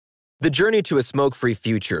The journey to a smoke-free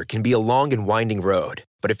future can be a long and winding road,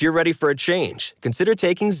 but if you're ready for a change, consider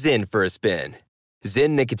taking Zyn for a spin.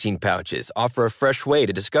 Zyn nicotine pouches offer a fresh way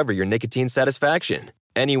to discover your nicotine satisfaction.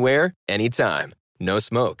 Anywhere, anytime. No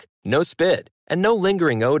smoke, no spit, and no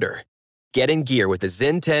lingering odor. Get in gear with the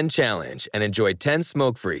Zyn 10 Challenge and enjoy 10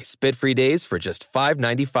 smoke-free, spit-free days for just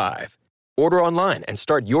 $5.95. Order online and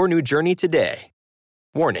start your new journey today.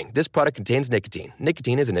 Warning, this product contains nicotine.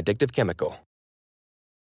 Nicotine is an addictive chemical.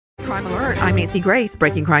 Crime Alert, I'm Nancy Grace.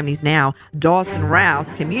 Breaking crime news now. Dawson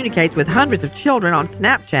Rouse communicates with hundreds of children on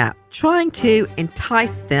Snapchat, trying to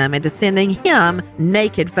entice them into sending him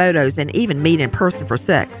naked photos and even meet in person for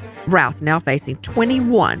sex. Rouse now facing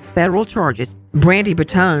 21 federal charges. Brandy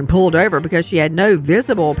Batone pulled over because she had no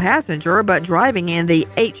visible passenger but driving in the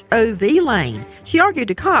HOV lane. She argued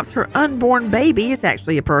to cops her unborn baby is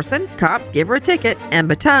actually a person. Cops give her a ticket, and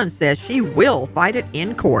Batone says she will fight it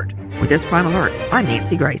in court. With this Crime Alert, I'm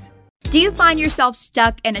Nancy Grace. Do you find yourself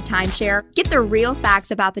stuck in a timeshare? Get the real facts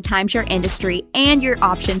about the timeshare industry and your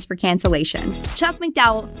options for cancellation. Chuck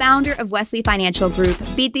McDowell, founder of Wesley Financial Group,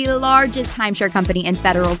 beat the largest timeshare company in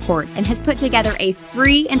federal court and has put together a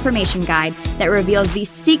free information guide that reveals the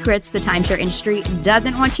secrets the timeshare industry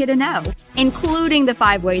doesn't want you to know, including the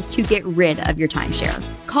 5 ways to get rid of your timeshare.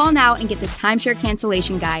 Call now and get this timeshare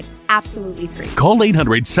cancellation guide absolutely free. Call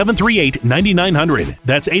 800-738-9900.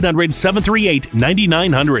 That's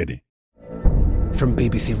 800-738-9900. From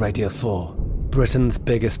BBC Radio 4, Britain's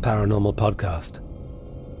biggest paranormal podcast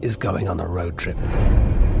is going on a road trip.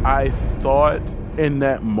 I thought in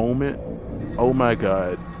that moment, oh my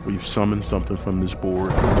God, we've summoned something from this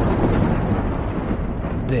board.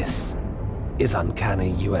 This is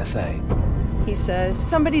Uncanny USA. He says,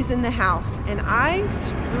 somebody's in the house, and I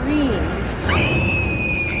screamed.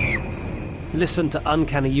 Listen to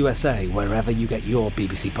Uncanny USA wherever you get your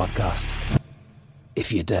BBC podcasts,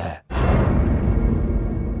 if you dare.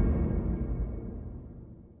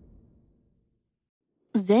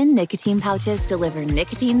 Zyn nicotine pouches deliver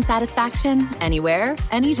nicotine satisfaction anywhere,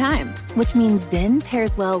 anytime, which means Zyn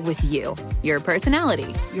pairs well with you, your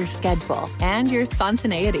personality, your schedule, and your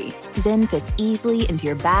spontaneity. Zyn fits easily into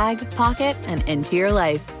your bag, pocket, and into your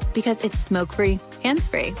life because it's smoke-free,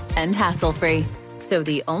 hands-free, and hassle-free. So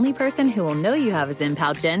the only person who will know you have a Zyn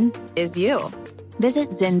pouch in is you. Visit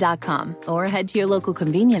Zyn.com or head to your local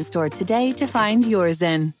convenience store today to find your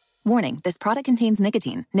Zyn. Warning, this product contains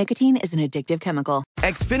nicotine. Nicotine is an addictive chemical.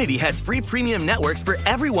 Xfinity has free premium networks for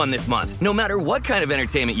everyone this month, no matter what kind of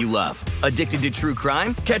entertainment you love. Addicted to true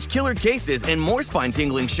crime? Catch killer cases and more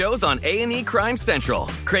spine-tingling shows on A&E Crime Central.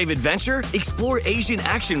 Crave adventure? Explore Asian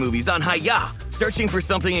action movies on Hi-YAH. Searching for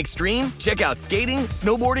something extreme? Check out skating,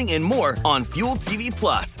 snowboarding, and more on Fuel TV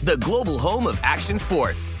Plus, the global home of action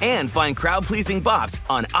sports. And find crowd-pleasing bops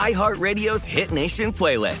on iHeartRadio's Hit Nation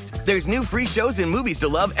playlist. There's new free shows and movies to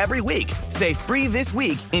love every week. Say free this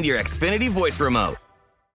week in your Xfinity voice remote.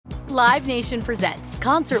 Live Nation presents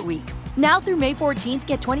Concert Week. Now through May 14th,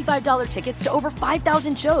 get $25 tickets to over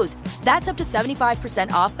 5,000 shows. That's up to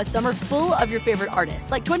 75% off a summer full of your favorite artists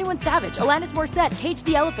like 21 Savage, Alanis Morissette, Cage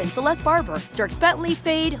the Elephant, Celeste Barber, Dierks Bentley,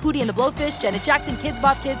 Fade, Hootie and the Blowfish, Janet Jackson, Kidz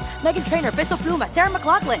Bop Kids, Meghan Trainor, Bissell Pluma, Sarah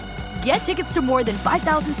McLachlan. Get tickets to more than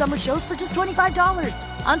 5,000 summer shows for just $25.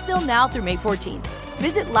 Until now through May 14th.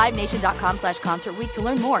 Visit LiveNation.com/Concert Week to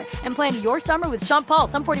learn more and plan your summer with Sean Paul,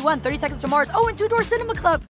 Sum 41, 30 Seconds to Mars, and Two Door Cinema Club.